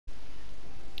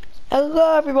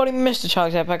Hello everybody, Mr.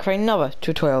 Charles here back for another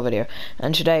tutorial video,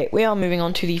 and today we are moving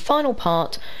on to the final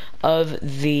part of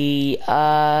the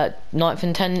 9th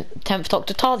and 10th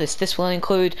Doctor TARDIS. This will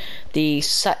include the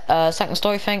second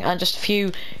story thing and just a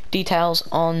few details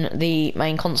on the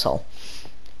main console.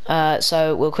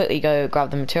 So we'll quickly go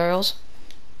grab the materials,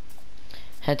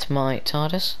 head to my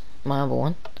TARDIS, my other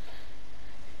one.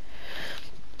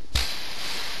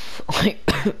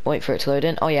 Wait for it to load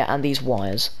in. Oh yeah, and these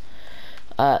wires.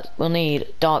 We'll need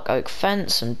dark oak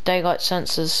fence, some daylight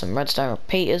sensors, some redstone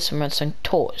repeaters, some redstone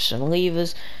torch, some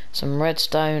levers, some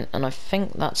redstone, and I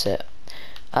think that's it.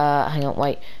 Hang on,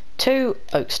 wait. 2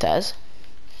 oak stairs,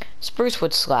 spruce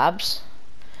wood slabs,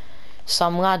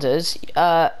 some ladders.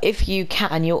 If you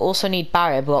can, you'll also need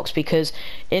barrier blocks, because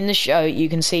in the show you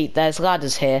can see there's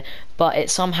ladders here, but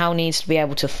it somehow needs to be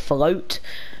able to float,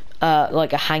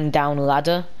 like a hang down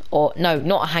ladder. Or, no,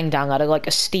 not a hang down ladder, like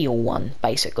a steel one,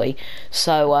 basically.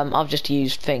 So, I've just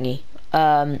used thingy.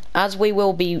 As we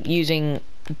will be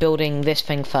building this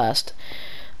thing first,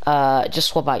 just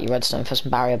swap out your redstone for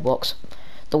some barrier blocks.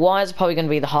 The wires are probably going to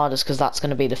be the hardest, because that's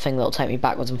going to be the thing that will take me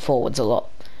backwards and forwards a lot.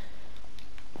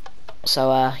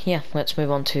 So, yeah, let's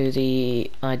move on to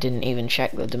I didn't even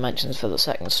check the dimensions for the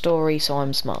second story, so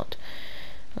I'm smart.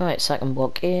 Alright, second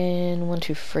block in, 1,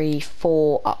 2, 3,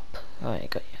 4 up. Alright,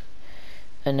 got you.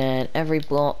 And then every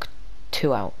block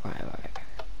 2 out.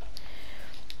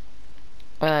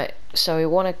 Right, so we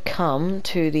want to come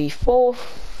to the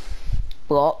 4th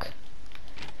block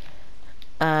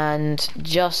and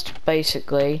just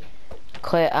basically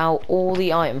clear out all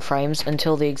the item frames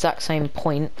until the exact same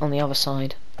point on the other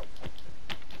side.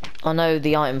 I know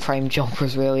the item frame job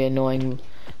was really annoying.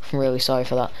 I'm really sorry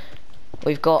for that.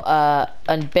 We've got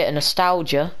a bit of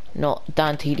nostalgia, not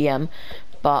Dan TDM,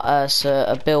 but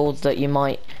a build that you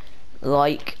might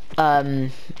like,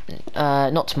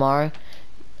 not tomorrow,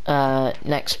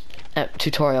 next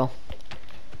tutorial,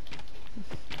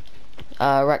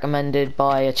 recommended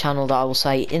by a channel that I will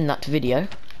say in that video.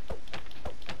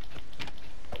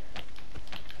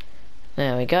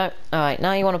 There we go. Alright,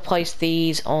 now you want to place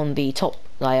these on the top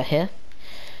layer here.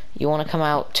 You want to come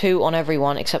out 2 on every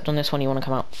one, except on this one you want to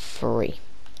come out 3.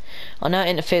 I know it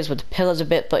interferes with the pillars a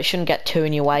bit, but it shouldn't get too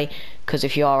in your way, because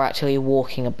if you are actually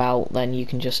walking about, then you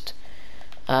can just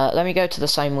let me go to the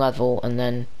same level, and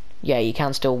then yeah, you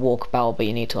can still walk about, but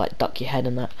you need to like duck your head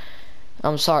and that.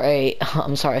 I'm sorry,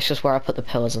 it's just where I put the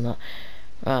pillars and that.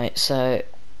 Right, so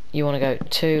you want to go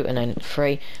 2 and then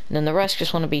 3, and then the rest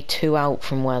just want to be 2 out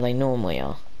from where they normally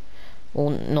are.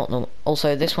 Well, not normal.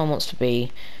 Also, this one wants to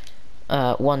be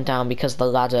 1 down because of the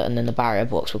ladder, and then the barrier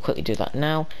blocks. We'll quickly do that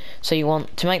now. So you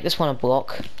want to make this one a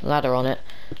block, ladder on it,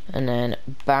 and then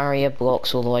barrier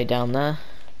blocks all the way down there.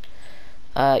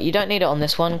 You don't need it on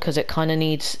this one because it kind of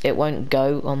needs, it won't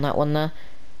go on that one there.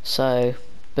 So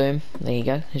boom, there you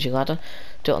go, here's your ladder.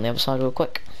 Do it on the other side real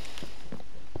quick.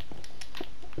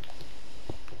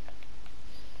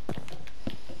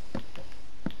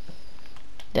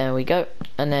 There we go,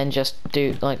 and then just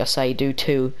do, like I say, do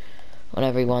 2 on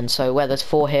every one. So where there's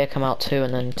 4 here, come out 2,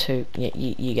 and then 2.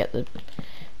 You get the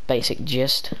basic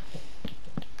gist.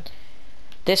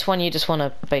 This one you just want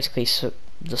to basically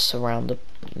surround the.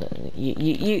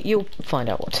 You'll find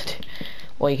out what to do,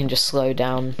 or you can just slow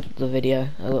down the video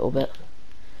a little bit.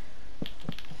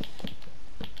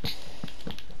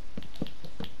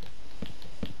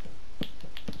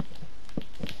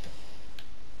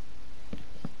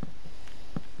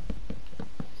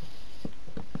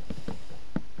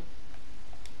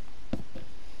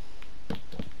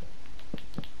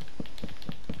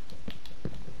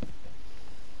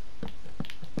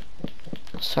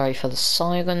 Sorry for the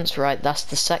silence. Right, that's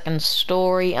the second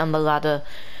story and the ladder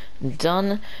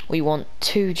done. We want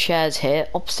 2 chairs here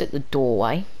opposite the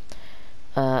doorway,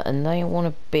 and they want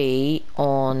to be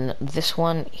on this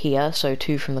one here, so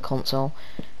 2 from the console,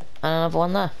 and another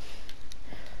one there.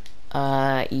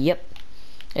 Yep.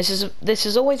 This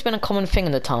has always been a common thing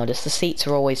in the TARDIS. The seats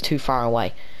are always too far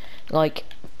away. Like,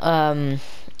 in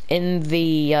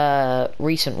the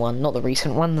recent one, not the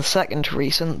recent one, the second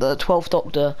recent, the 12th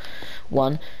Doctor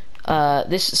one,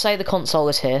 say the console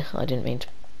is here, I didn't mean to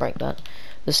break that,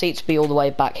 the seats be all the way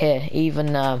back here.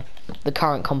 Even the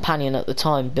current companion at the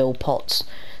time, Bill Potts,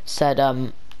 said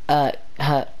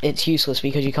it's useless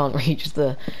because you can't reach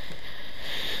the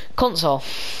console.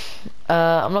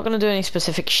 I'm not going to do any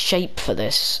specific shape for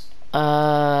this.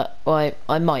 Well,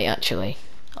 I might actually.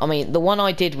 I mean, the one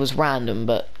I did was random,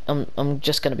 but I'm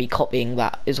just going to be copying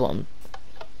that, is what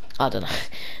I don't know.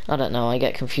 I don't know, I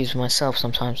get confused with myself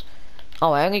sometimes.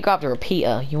 Oh, I only grabbed a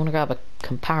repeater. You want to grab a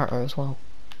comparator as well.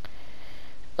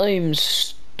 I'm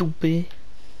stupid.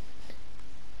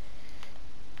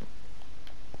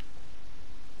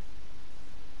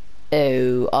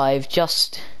 Oh, I've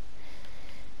just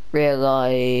realised...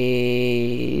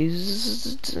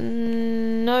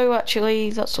 No,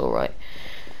 actually, that's alright.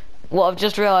 What I've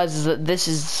just realised is that this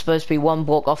is supposed to be one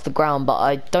block off the ground, but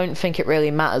I don't think it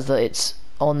really matters that it's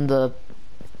on the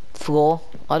floor.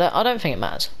 I don't think it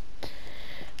matters.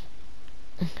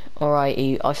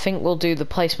 Alrighty, I think we'll do the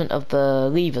placement of the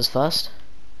levers first.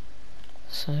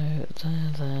 So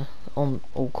there, on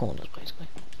all corners basically.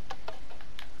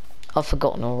 I've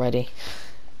forgotten already.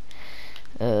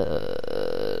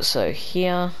 So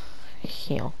here.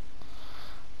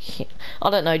 I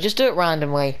don't know, just do it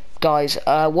randomly, guys.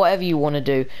 Whatever you want to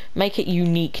do, make it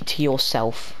unique to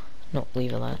yourself. Not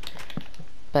leave it there.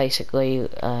 Basically,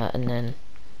 and then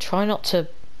try not to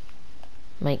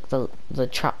make the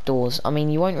trapdoors. I mean,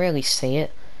 you won't really see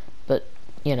it, but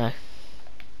you know,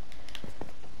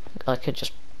 I could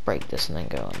just break this and then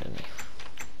go underneath.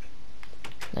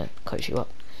 Then close you up.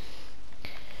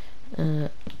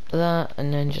 That,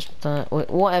 and then just that.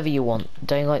 Whatever you want.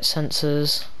 Daylight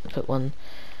sensors. Put one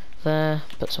there.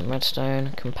 Put some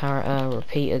redstone. Comparator.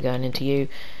 Repeater going into you.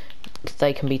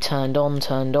 They can be turned on,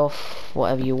 turned off.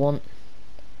 Whatever you want.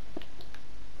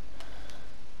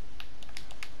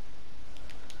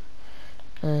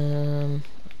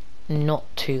 Not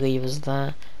two levers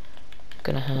there.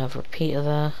 Gonna have repeater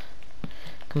there.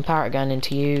 Comparator going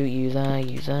into you. You there.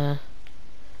 You there.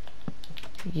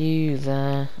 You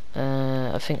there.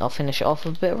 I think I'll finish it off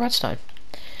with a bit of redstone.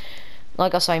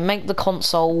 Like I say, make the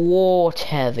console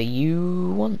whatever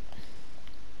you want.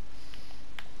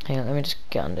 Hang on, let me just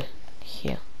get under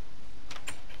here.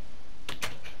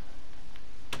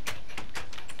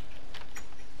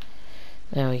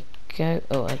 There we go.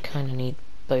 Oh, I kind of need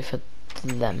both of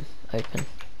them open.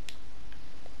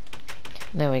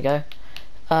 There we go.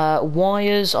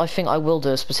 Wires, I think I will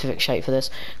do a specific shape for this.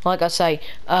 Like I say,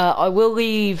 I will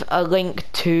leave a link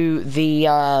to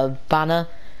the banner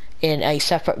in a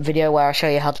separate video where I show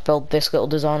you how to build this little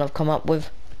design I've come up with.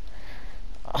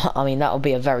 I mean, that will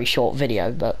be a very short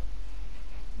video, but,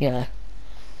 you know.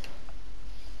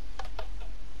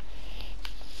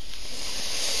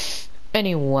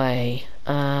 Anyway,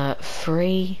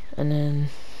 3, and then...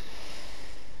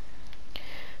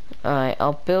 Alright,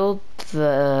 I'll build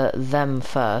them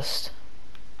first.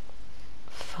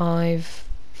 5,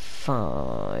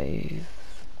 5,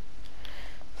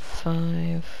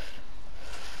 5.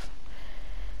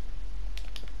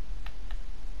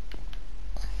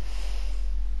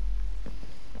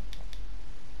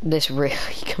 This really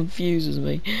confuses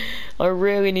me. I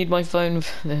really need my phone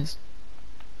for this.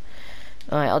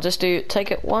 Alright, I'll just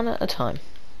take it one at a time.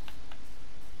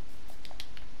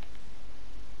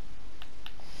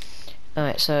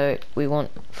 Alright, so we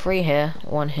want 3 here,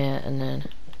 1 here, and then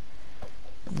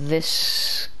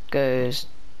this goes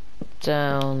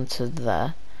down to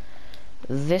there.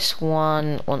 This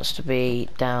one wants to be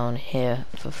down here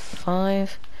for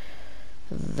 5.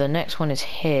 The next one is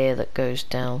here that goes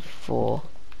down for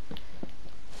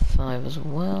 5 as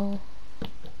well.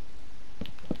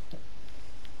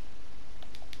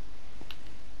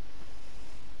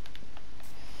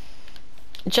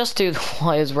 Just do the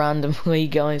wires randomly,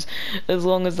 guys, as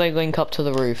long as they link up to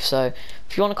the roof. So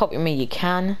if you want to copy me, you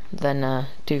can, then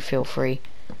do feel free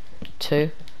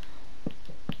to.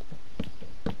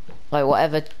 Like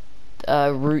whatever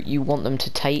route you want them to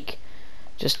take,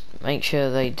 just make sure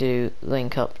they do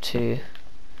link up to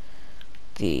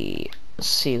the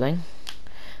ceiling.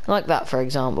 Like that, for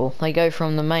example. They go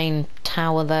from the main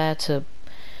tower there to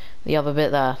the other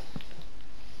bit there.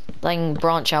 They can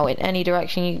branch out in any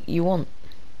direction you want.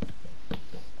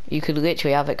 You could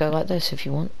literally have it go like this if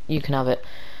you want. You can have it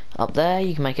up there,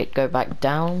 you can make it go back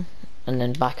down and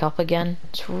then back up again.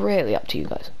 It's really up to you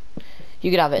guys.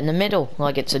 You could have it in the middle,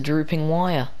 like it's a drooping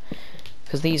wire.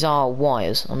 Because these are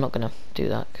wires. I'm not going to do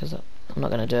that, because I'm not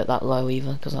going to do it that low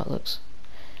either, because that looks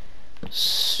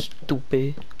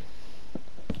stupid.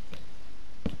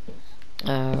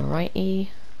 Alrighty.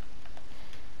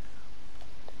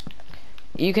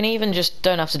 You can even just,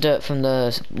 don't have to do it from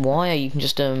the wire, you can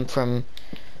just do them from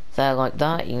there like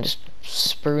that. You can just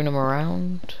spoon them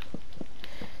around.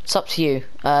 It's up to you.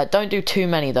 Don't do too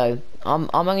many though. I'm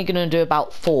only going to do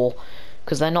about 4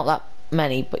 because they're not that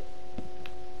many. But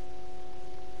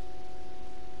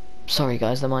sorry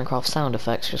guys, the Minecraft sound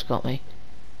effects just got me.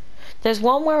 There's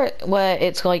one where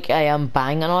it's like a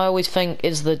bang, and I always think,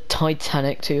 is the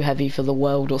Titanic too heavy for the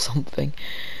world or something?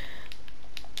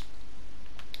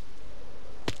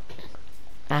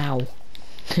 Ow.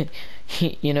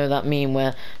 You know that meme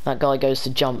where that guy goes to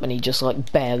jump and he just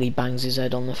like barely bangs his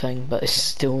head on the thing, but it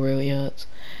still really hurts.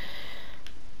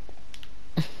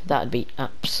 That'd be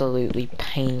absolutely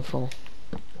painful.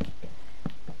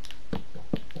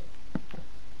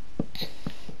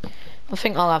 I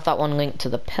think I'll have that one linked to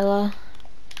the pillar.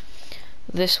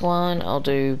 This one I'll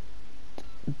do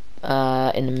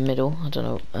in the middle. I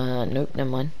don't know. Nope, never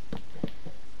mind.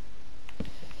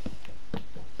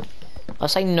 I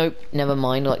say nope, never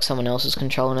mind, like someone else is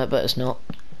controlling it, but it's not.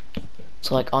 It's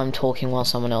like I'm talking while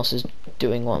someone else is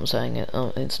doing what I'm saying.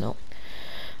 Oh, it's not.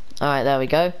 Alright, there we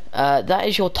go. That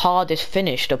is your TARDIS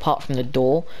finished, apart from the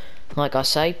door. Like I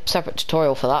say, separate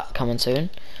tutorial for that coming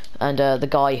soon. And the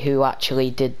guy who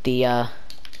actually did the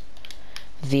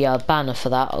banner for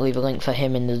that, I'll leave a link for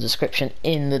him in the description.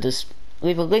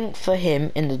 Leave a link for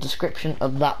him in the description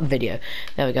of that video.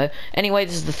 There we go. Anyway,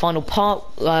 this is the final part.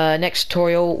 Next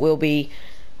tutorial will be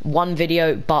one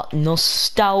video, but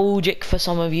nostalgic for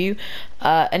some of you.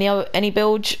 Any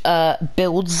builds, let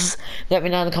me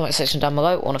know in the comment section down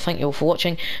below. I want to thank you all for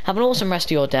watching. Have an awesome rest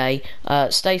of your day.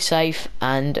 Stay safe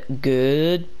and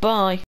goodbye.